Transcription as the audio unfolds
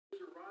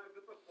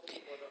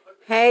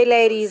Hey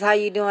ladies, how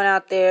you doing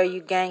out there,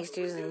 you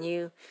gangsters and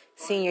you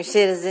senior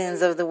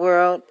citizens of the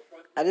world?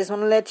 I just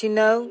want to let you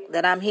know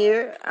that I'm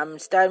here. I'm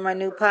starting my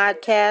new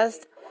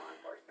podcast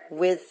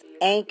with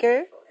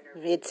Anchor.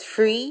 It's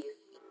free,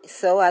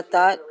 so I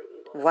thought,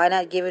 why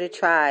not give it a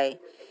try?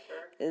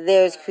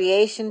 There's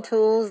creation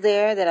tools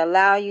there that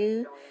allow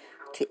you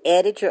to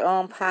edit your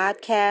own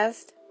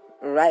podcast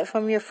right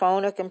from your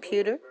phone or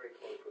computer.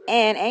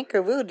 And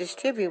Anchor will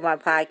distribute my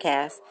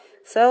podcast,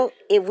 so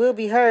it will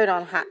be heard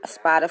on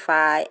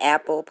Spotify,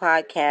 Apple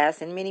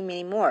Podcasts, and many,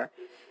 many more.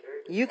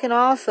 You can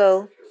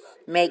also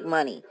make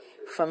money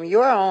from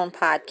your own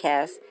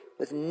podcast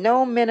with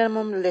no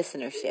minimum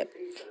listenership.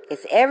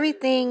 It's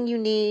everything you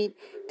need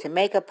to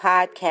make a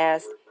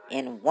podcast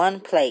in one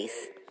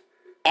place,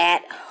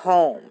 at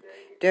home.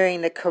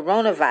 During the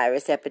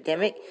coronavirus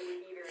epidemic,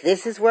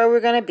 this is where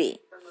we're going to be.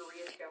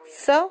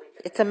 So,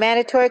 it's a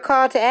mandatory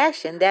call to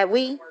action that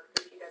we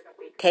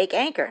take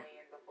Anchor.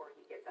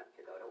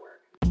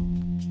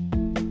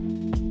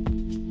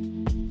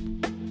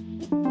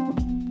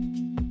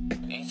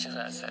 Each of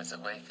us has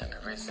awakened,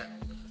 arisen.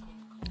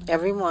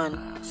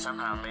 Everyone.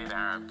 Somehow made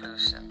our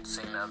ablution,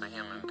 seen other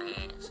human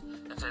beings,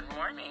 and said,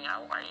 "Morning,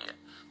 how are you?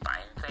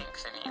 Fine,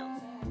 thanks, and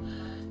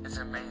you?" It's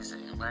amazing.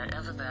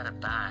 Wherever that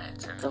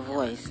abides in The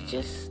voice being,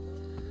 just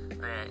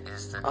there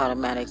is the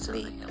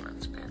automatically of the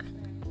human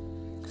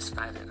spirit.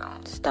 Despite it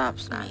all,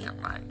 stops me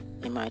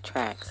in my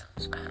tracks.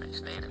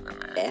 Spanish, Native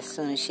American. As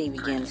soon as she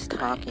begins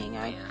talking,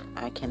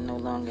 I can no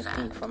longer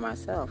think for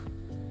myself.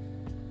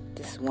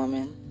 This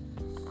woman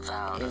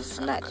is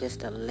not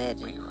just a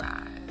legend.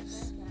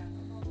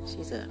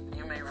 She's a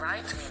You may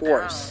write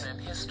force. me down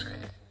in history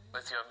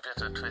with your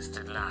bitter,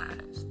 twisted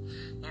lies.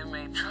 You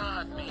may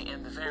trod me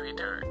in the very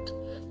dirt,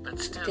 but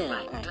still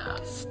like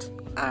dust,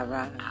 I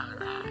rise. I'll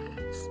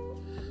rise.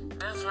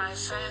 Does my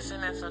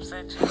sassiness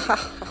upset you?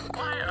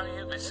 Why are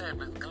you beset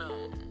with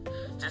gloom?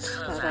 Just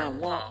because I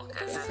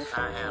walk as if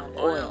I have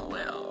oil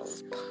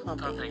wells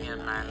pumping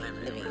in my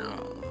living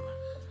room.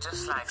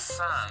 Just like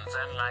suns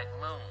and like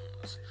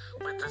moons,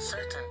 with the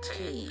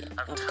certainty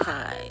of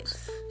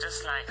tides.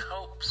 Just like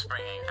hope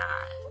springing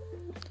high.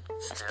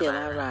 Still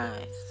I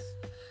rise.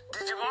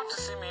 Did you want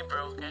to see me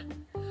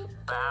broken?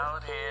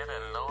 Bowed head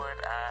and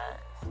lowered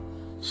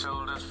eyes,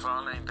 shoulders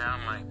falling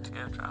down like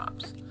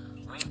teardrops,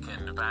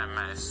 weakened by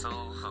my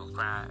soulful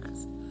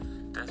cries.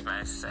 Does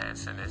my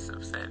sassiness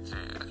upset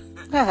you?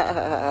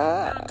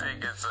 Don't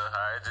take it so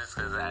hard just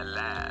because I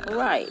laugh.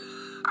 Right.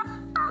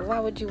 Why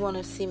would you want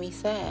to see me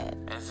sad?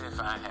 As if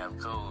I have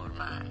gold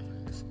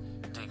mines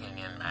digging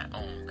in my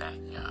own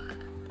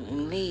backyard.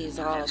 And leaves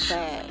all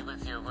sad. You can shoot me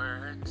with your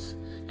words.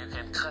 You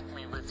can cut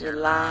me with Your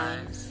your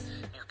lies. lies.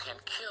 You can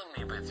kill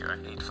me with your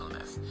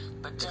hatefulness.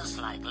 But just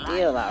like life,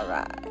 Still I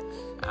rise.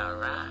 I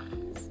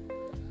rise.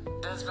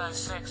 Does my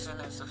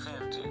sexiness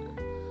offend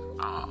you?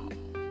 Oh.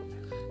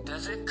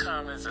 Does it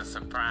come as a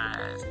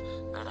surprise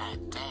that I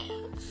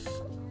dance?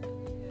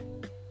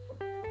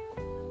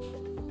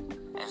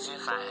 As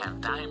if I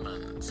have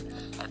diamonds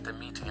at the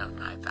meeting of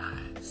my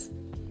thighs.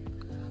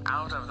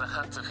 Out of the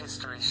huts of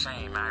history's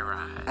shame I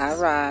rise. I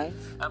rise.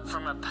 Up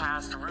from a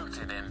past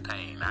rooted in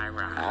pain I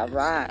rise. I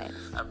rise.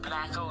 A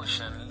black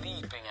ocean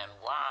leaping and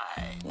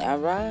wide. I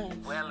rise.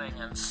 Welling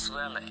and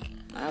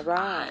swelling. I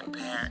rise. I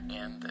bear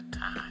in the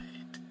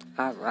tide.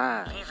 I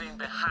rise. Leaving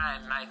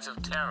behind nights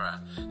of terror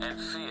and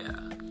fear.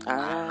 I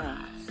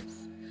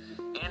rise.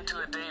 Into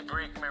a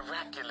daybreak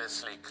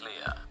miraculously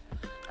clear.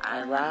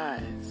 I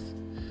rise.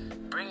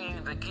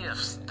 Bringing the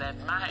gifts that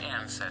my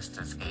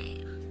ancestors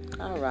gave.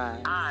 I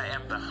rise. I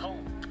am the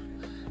hope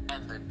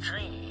and the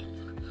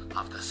dream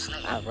of the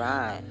slave. I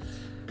rise.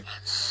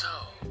 And so,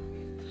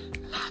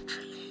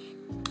 naturally,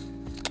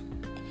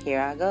 Here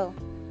I go.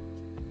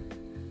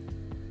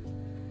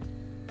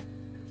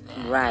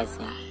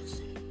 Rising.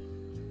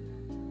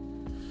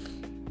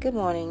 Good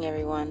morning,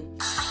 everyone.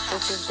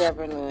 This is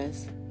Deborah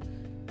Lewis,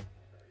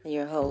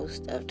 your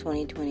host of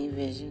 2020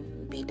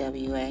 Vision,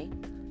 BWA.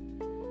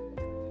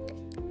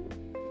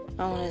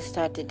 I want to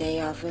start the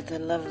day off with a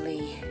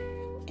lovely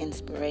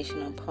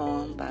inspirational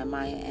poem by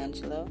Maya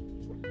Angelou.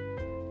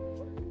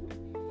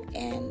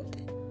 And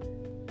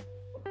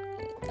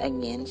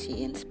again,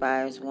 she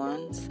inspires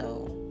one,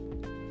 so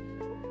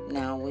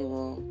now we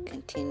will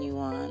continue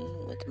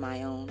on with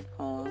my own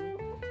poem.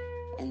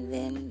 And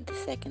then the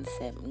second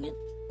segment,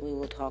 we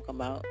will talk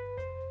about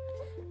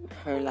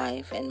her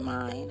life and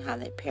mine, how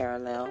they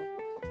parallel,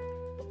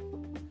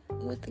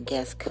 with the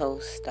guest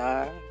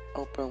co-star,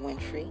 Oprah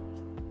Winfrey.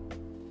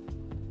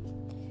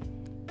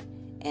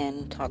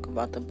 And talk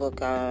about the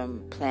book I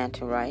plan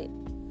to write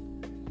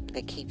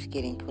that keeps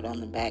getting put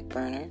on the back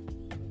burner.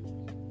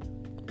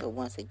 But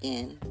once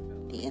again,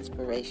 the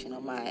inspiration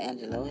of Maya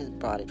Angelou has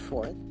brought it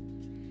forth.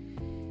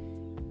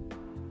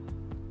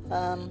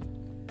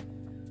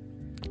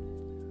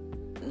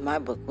 My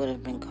book would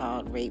have been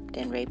called Raped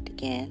and Raped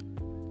Again.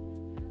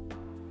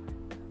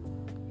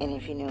 And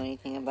if you know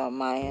anything about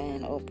Maya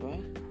and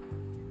Oprah,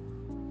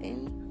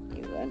 then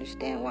you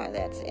understand why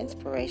that's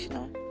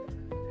inspirational,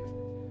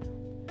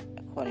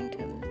 according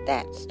to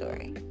that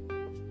story.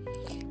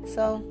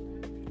 So,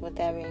 with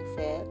that being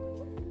said,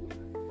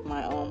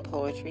 my own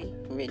poetry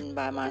written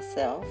by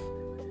myself.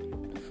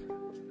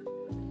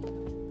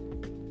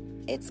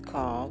 It's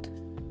called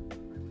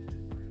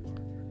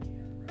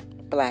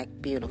Black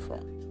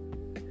Beautiful.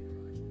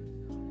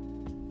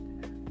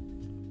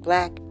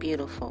 Black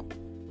beautiful,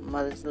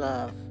 mother's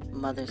love,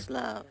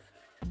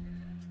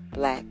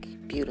 Black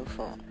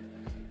beautiful,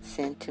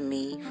 sent to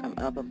me from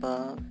up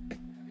above.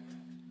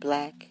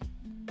 Black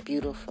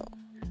beautiful,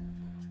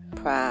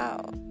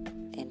 proud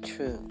and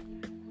true.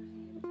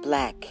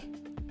 Black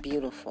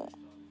beautiful,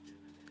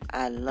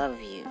 I love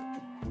you.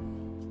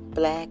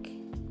 Black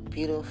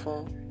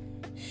beautiful,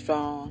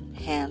 strong,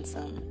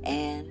 handsome,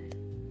 and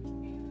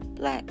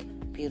black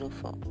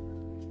beautiful,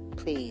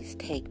 please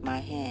take my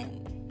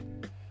hand.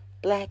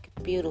 Black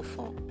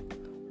beautiful,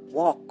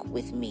 walk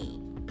with me.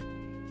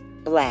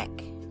 Black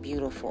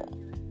beautiful,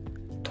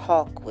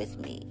 talk with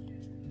me.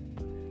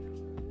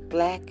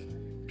 Black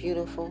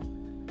beautiful,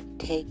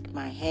 take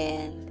my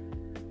hand.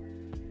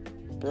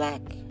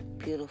 Black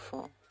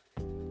beautiful,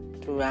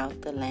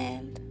 throughout the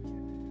land.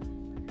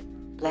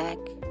 Black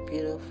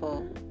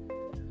beautiful,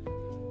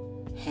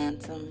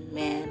 handsome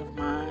man of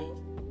mine.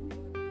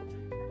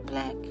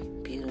 Black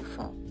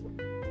beautiful,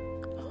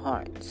 a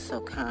heart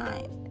so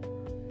kind.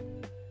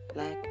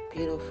 Black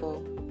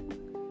beautiful,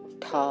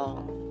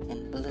 tall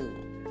and blue.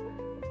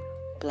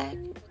 Black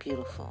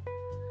beautiful,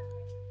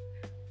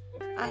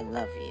 I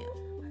love you.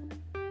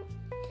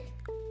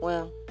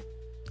 Well,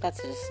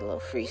 that's just a little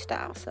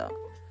freestyle, so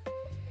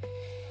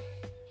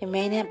it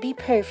may not be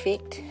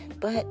perfect,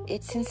 but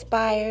it's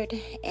inspired,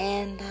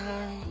 and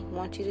I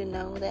want you to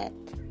know that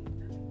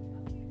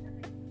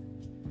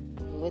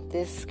with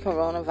this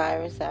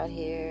coronavirus out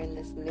here and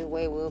this new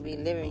way we'll be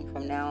living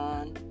from now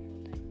on,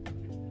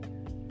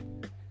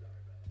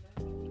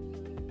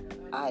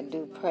 I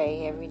do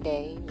pray every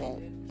day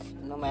that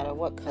no matter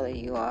what color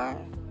you are,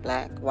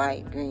 black,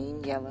 white,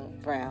 green, yellow,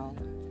 brown,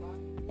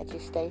 that you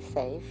stay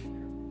safe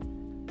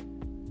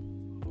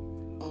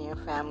and your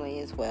family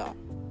as well.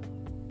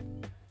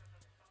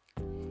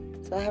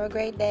 So have a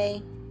great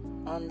day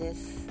on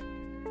this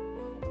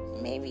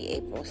maybe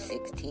April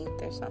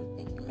 16th or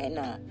something.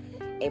 No,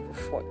 April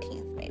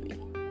 14th maybe.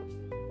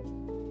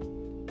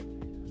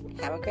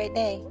 Have a great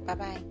day.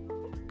 Bye-bye.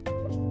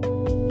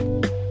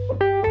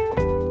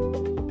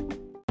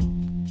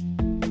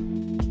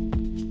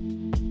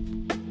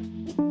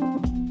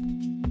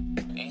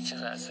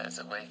 Has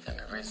awakened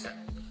and risen.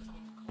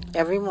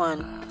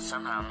 Everyone.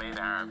 Somehow made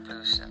our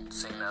ablution,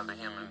 seen other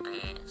human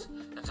beings,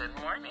 and said,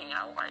 "Morning,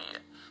 how are you?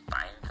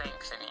 Fine,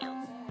 thanks, and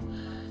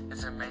you?"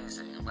 It's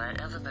amazing.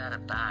 Wherever that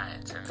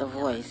abides in the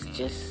voice being,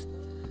 just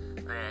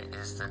there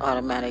is the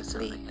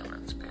automatically of the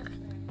human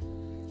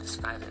spirit.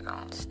 Despite it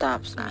all,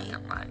 stops me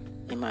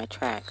in my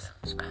tracks.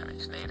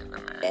 Spanish, Native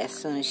American. As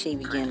soon as she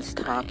begins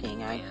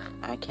talking,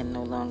 I can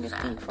no longer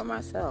think for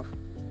myself.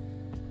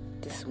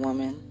 This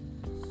woman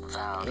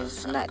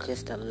is not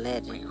just a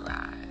legend.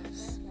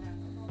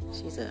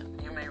 She's a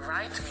you may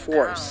write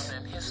force. Me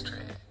down in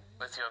history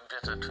with your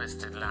bitter,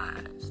 twisted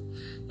lies.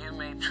 You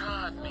may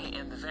trod me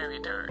in the very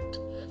dirt,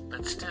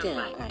 but still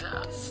like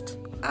dust.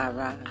 I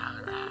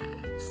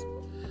rise.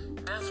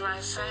 Does my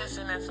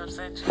sassiness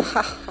upset you?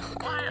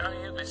 Why are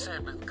you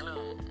beset with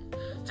gloom?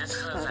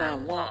 Just because I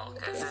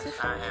walk as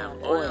if I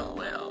have oil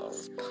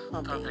wells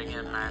pumping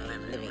in my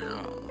living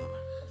room.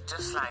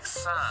 Just like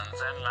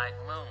suns and like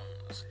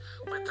moons,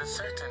 with the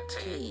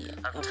certainty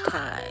of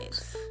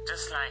tides,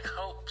 just like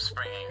hope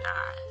springing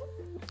high.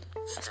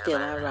 Still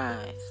I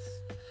rise.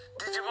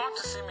 Did you want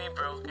to see me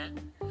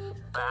broken?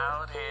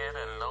 Bowed head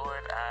and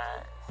lowered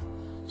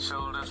eyes,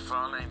 shoulders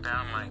falling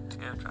down like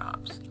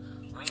teardrops,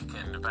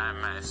 weakened by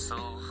my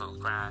soulful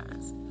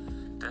cries.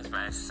 Does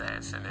my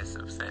sassiness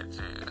upset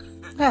you?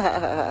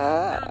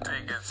 Don't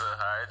take it so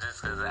hard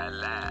just because I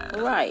laugh.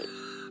 Right.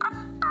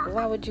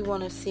 Why would you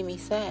want to see me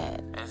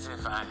sad? As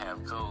if I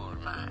have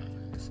gold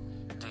mines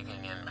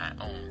digging in my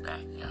own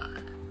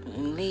backyard.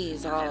 And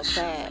leaves all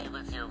sad. You can shoot me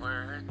with your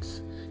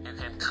words. You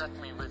can cut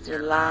me with your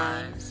your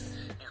lies.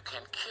 You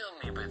can kill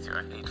me with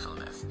your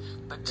hatefulness.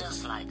 But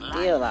just like life,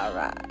 still I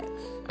rise.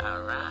 I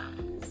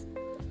rise.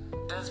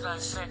 Does my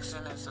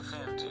sexiness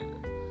offend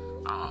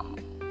you? Oh.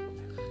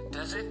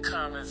 Does it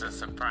come as a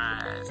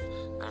surprise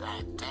that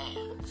I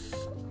dance?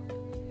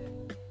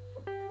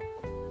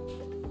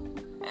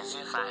 As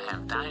if I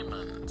have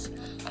diamonds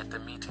at the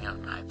meeting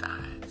of my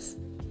thighs.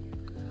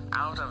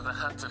 Out of the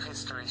huts of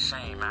history's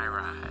shame I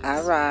rise.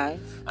 I rise.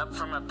 Up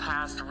from a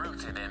past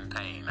rooted in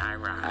pain I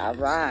rise. I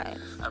rise.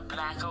 A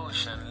black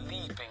ocean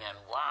leaping and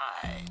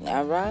wide.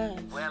 I rise.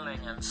 Welling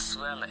and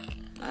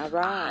swelling. I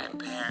rise. I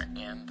bear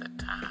in the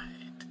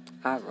tide.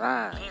 I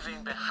rise.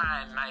 Leaving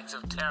behind nights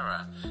of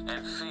terror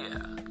and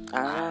fear.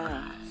 I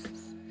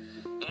rise.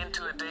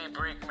 Into a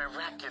daybreak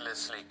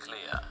miraculously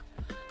clear.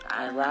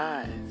 I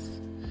rise.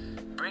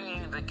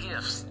 Bringing the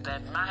gifts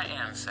that my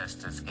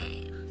ancestors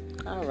gave.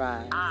 I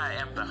rise. I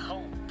am the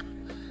hope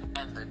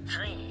and the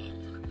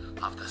dream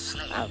of the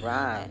slave. I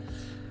rise.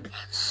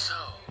 And so,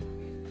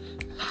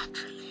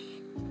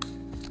 naturally,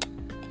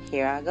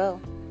 here I go.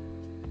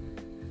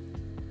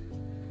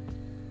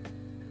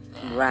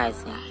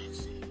 rising.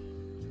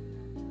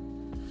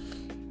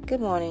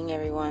 Good morning,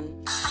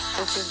 everyone.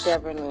 This is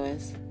Deborah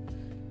Lewis,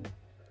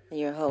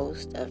 your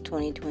host of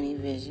 2020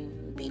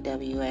 Vision,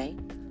 BWA.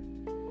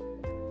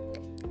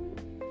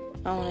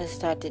 I want to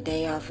start the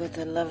day off with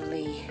a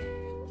lovely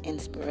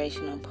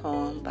inspirational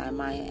poem by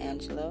Maya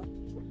Angelou.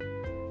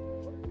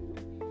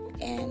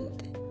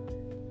 And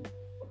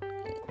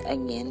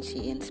again,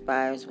 she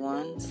inspires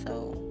one,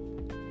 so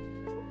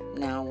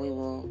now we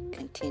will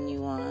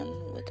continue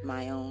on with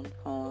my own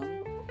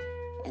poem,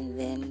 and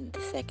then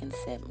the second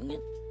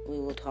segment we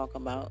will talk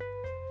about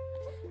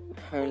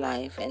her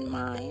life and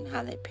mine,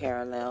 how they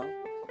parallel,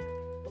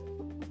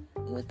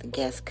 with the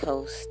guest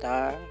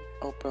co-star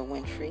Oprah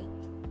Winfrey,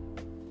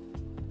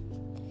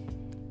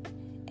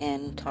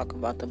 and talk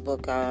about the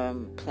book I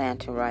plan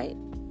to write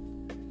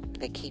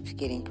that keeps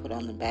getting put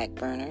on the back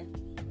burner.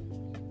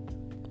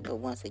 But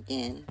once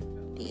again,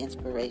 the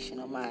inspiration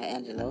of Maya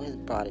Angelou has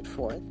brought it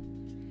forth.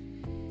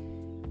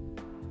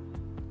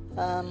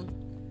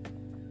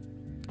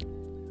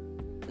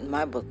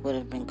 My book would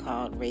have been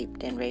called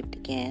Raped and Raped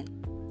Again.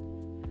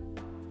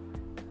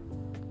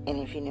 And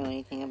if you know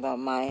anything about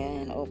Maya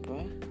and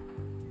Oprah,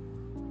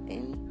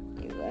 then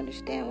you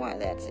understand why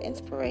that's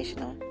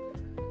inspirational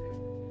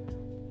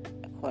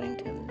according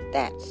to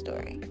that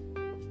story.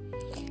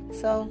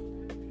 So,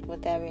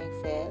 with that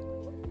being said,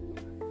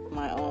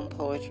 my own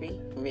poetry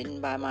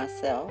written by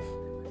myself.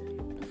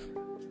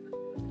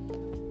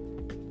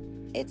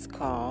 It's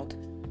called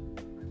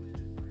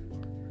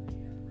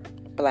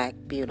Black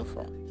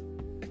Beautiful.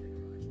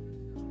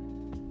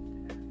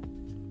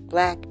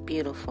 Black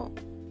beautiful,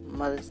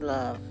 mother's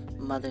love,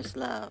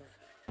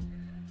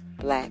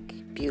 Black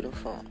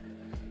beautiful,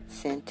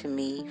 sent to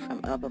me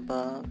from up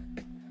above.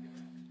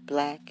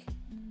 Black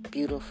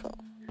beautiful,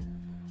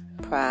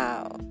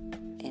 proud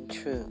and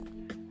true.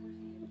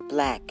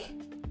 Black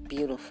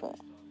beautiful,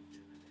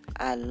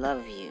 I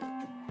love you.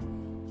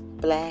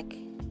 Black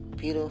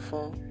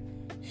beautiful,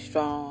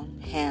 strong,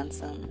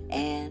 handsome,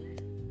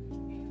 and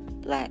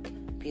black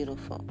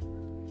beautiful,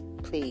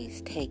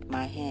 please take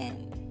my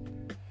hand.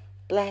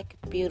 Black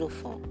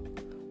beautiful,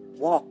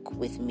 walk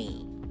with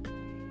me.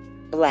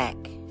 Black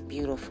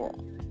beautiful,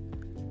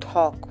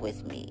 talk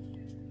with me.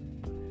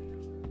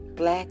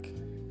 Black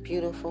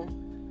beautiful,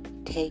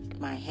 take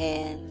my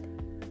hand.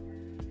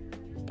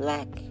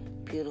 Black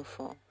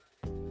beautiful,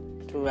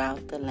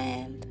 throughout the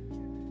land.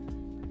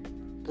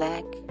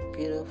 Black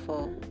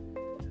beautiful,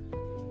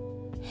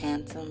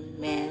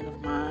 handsome man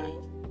of mine.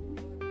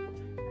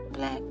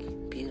 Black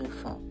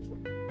beautiful,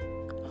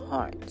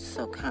 heart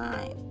so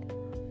kind.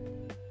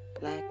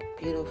 Black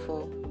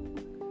beautiful,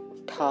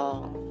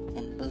 tall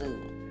and blue.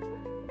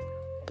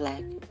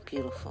 Black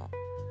beautiful,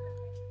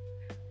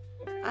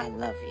 I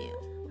love you.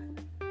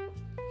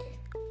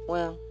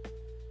 Well,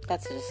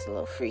 that's just a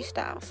little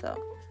freestyle, so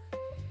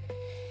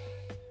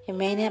it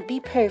may not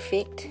be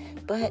perfect,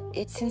 but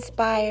it's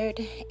inspired,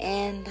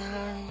 and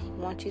I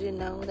want you to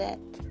know that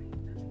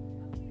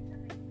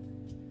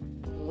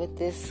with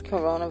this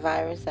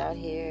coronavirus out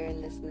here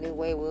and this new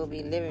way we'll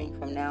be living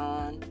from now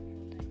on,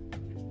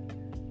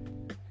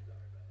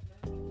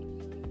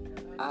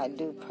 I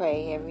do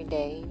pray every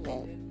day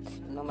that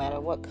no matter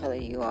what color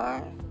you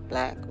are,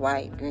 black,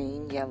 white,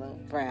 green, yellow,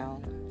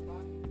 brown,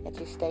 that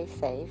you stay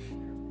safe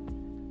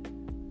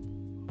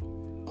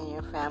and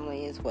your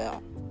family as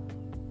well.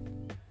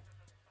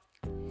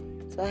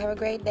 So have a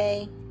great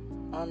day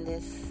on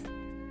this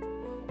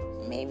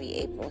maybe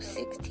April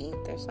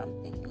 16th or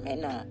something.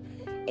 No,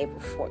 April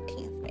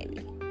 14th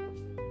maybe.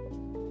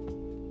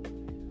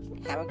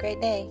 Have a great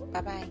day.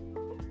 Bye-bye.